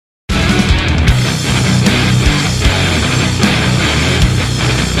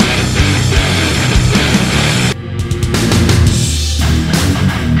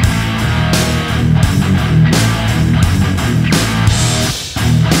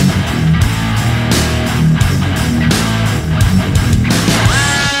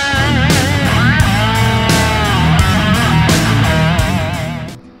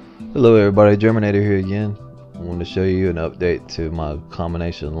everybody, Germinator here again. I want to show you an update to my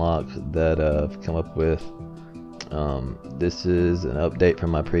combination lock that I've come up with. This is an update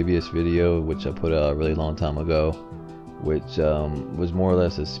from my previous video, which I put out a really long time ago, which was more or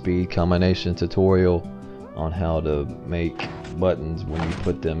less a speed combination tutorial on how to make buttons when you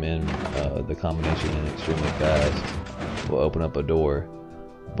put them in the combination in extremely fast will open up a door.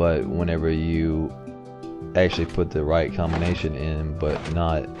 But whenever you actually put the right combination in but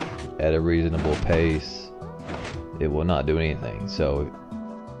not at a reasonable pace, it will not do anything. So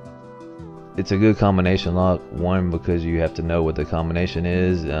it's a good combination lock, one, because you have to know what the combination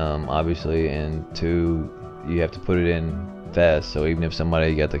is, obviously, and two, you have to put it in fast. So even if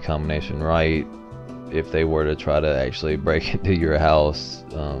somebody got the combination right, if they were to try to actually break into your house,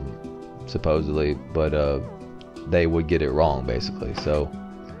 supposedly, but they would get it wrong basically. So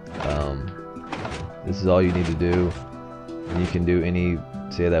this is all you need to do, and you can do any,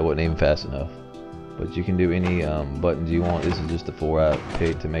 say that wasn't even fast enough, but you can do any buttons you want. This is just a 4 I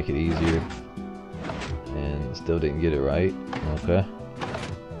picked to make it easier, and still didn't get it right. Okay,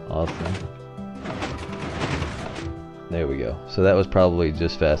 awesome, there we go. So that was probably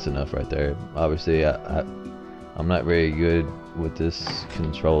just fast enough right there. Obviously I'm not very good with this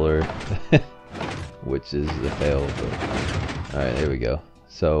controller which is a fail, but alright, there we go.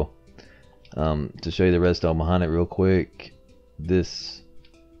 So to show you the redstone behind it real quick, this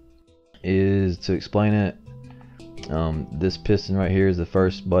is, to explain it, this piston right here is the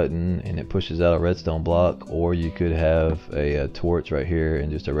first button and it pushes out a redstone block, or you could have a torch right here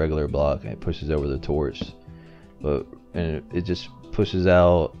and just a regular block and it pushes over the torch, and it just pushes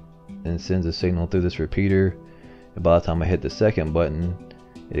out and sends a signal through this repeater, and by the time I hit the second button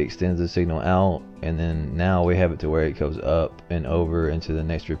it extends the signal out, and then now we have it to where it goes up and over into the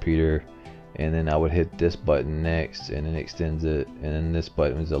next repeater, and then I would hit this button next and then extends it, and then this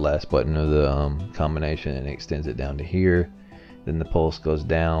button is the last button of the combination and it extends it down to here. Then the pulse goes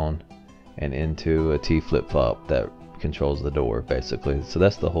down and into a T flip-flop that controls the door basically. So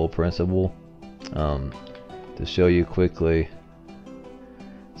that's the whole principle. To show you quickly,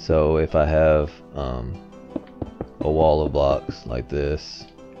 so if I have a wall of blocks like this,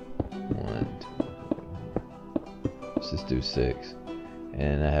 let's just do 6,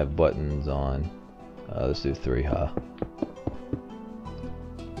 and I have buttons on, let's do 3 high,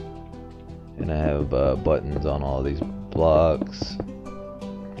 and I have buttons on all these blocks.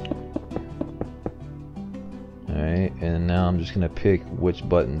 Alright, and now I'm just gonna pick which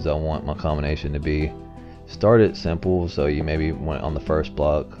buttons I want my combination to be. Start it simple, so you maybe want on the first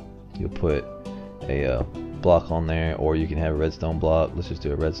block you'll put a block on there, or you can have a redstone block. Let's just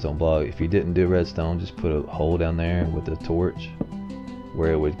do a redstone block. If you didn't do redstone, just put a hole down there with a torch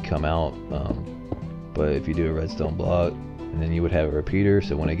where it would come out, but if you do a redstone block, and then you would have a repeater,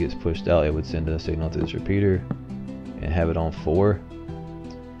 so when it gets pushed out it would send a signal to this repeater, and have it on 4.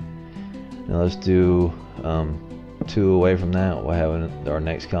 Now let's do 2 away from that. We'll have our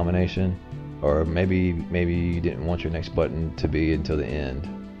next combination, or maybe you didn't want your next button to be until the end.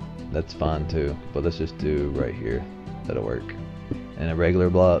 That's fine too, but let's just do right here. That'll work. And a regular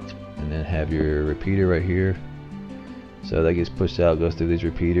block, and then have your repeater right here. So that gets pushed out, goes through these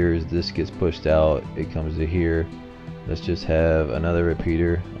repeaters. This gets pushed out, it comes to here. Let's just have another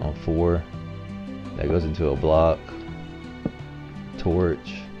repeater on 4 that goes into a block,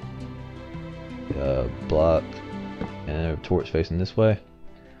 torch, block, and a torch facing this way.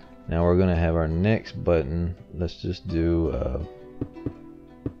 Now we're gonna have our next button. Let's just do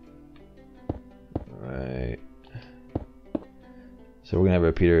right. So we're gonna have a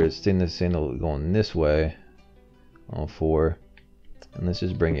repeater extend the signal going this way on 4, and let's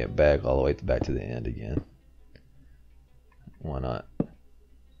just bring it back all the way back to the end again. Why not?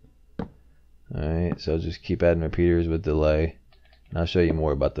 Alright, so just keep adding repeaters with delay, and I'll show you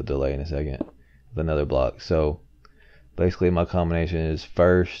more about the delay in a second with another block. So basically my combination is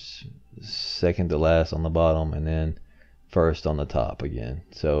first, second to last on the bottom, and then first on the top again.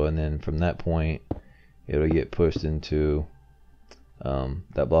 So, and then from that point it'll get pushed into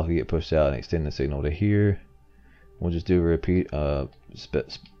that block will get pushed out and extend the signal to here. We'll just do a repeat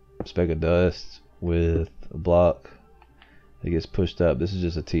speck of dust with a block that gets pushed up. This is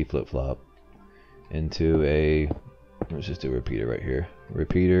just a T flip-flop into a, let's just do a repeater right here,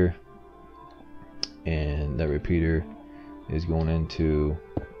 repeater, and that repeater is going into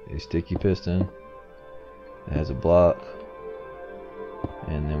a sticky piston that has a block,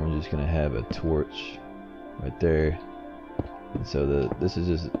 and then we're just gonna have a torch right there. And so this is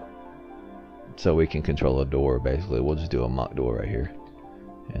just so we can control a door basically. We'll just do a mock door right here,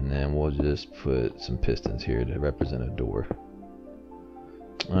 and then we'll just put some pistons here to represent a door.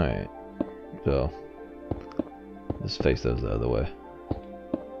 Alright, So let's face those the other way,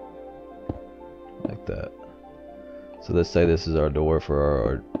 like that. So let's say this is our door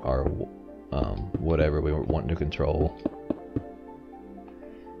for our whatever we want to control,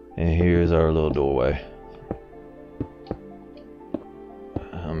 and here's our little doorway.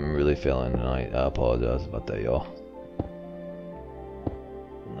 I'm really failing tonight. I apologize about that, y'all.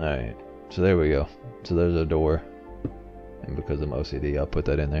 Alright, so there we go. So there's a door, and because I'm OCD, I'll put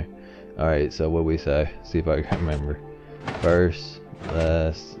that in there. Alright, so what we say? See if I can remember. First,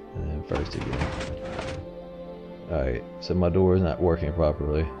 last, and then first again. Alright, so my door is not working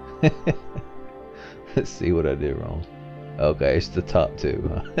properly. Let's see what I did wrong. Okay, it's the top two.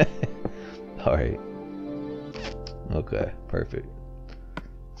 Alright. Okay, perfect.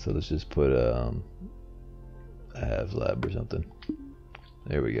 So let's just put a half lab or something.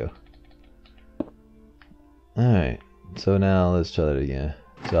 There we go. Alright, so now let's try that again.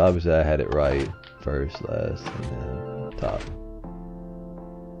 So obviously I had it right. First, last, and then top.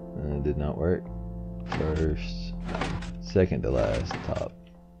 And it did not work. First, second to last, top.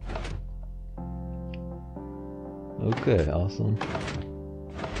 Okay, awesome.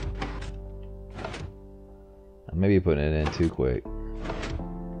 I may be putting it in too quick,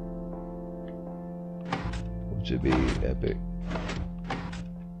 which would be epic.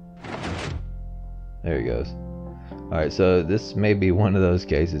 There he goes. Alright, so this may be one of those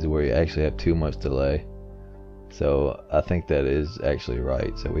cases where you actually have too much delay. So I think that is actually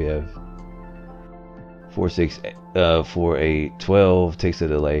right. So we have 4, 6, 4, 8, 12 takes a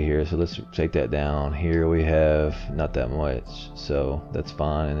delay here. So let's take that down. Here we have not that much, so that's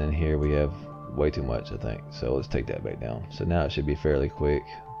fine. And then here we have way too much, I think. So let's take that back down. So now it should be fairly quick.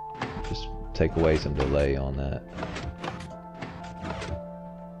 Just take away some delay on that.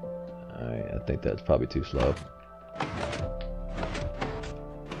 Alright, I think that's probably too slow.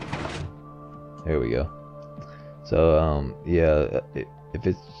 There we go. So yeah, if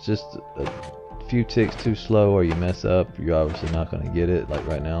it's just a few ticks too slow or you mess up, you're obviously not going to get it. Like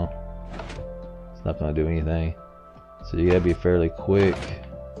right now, it's not going to do anything. So you gotta be fairly quick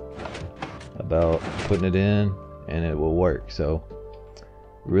about putting it in and it will work. So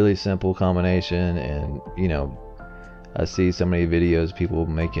really simple combination. And you know, I see so many videos, people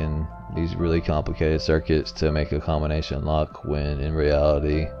making these really complicated circuits to make a combination lock, when in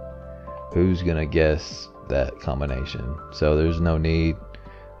reality, who's gonna guess that combination? So there's no need.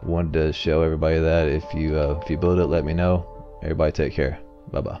 Wanted to show everybody that. If you build it, let me know. Everybody take care.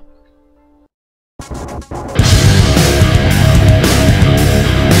 Bye bye.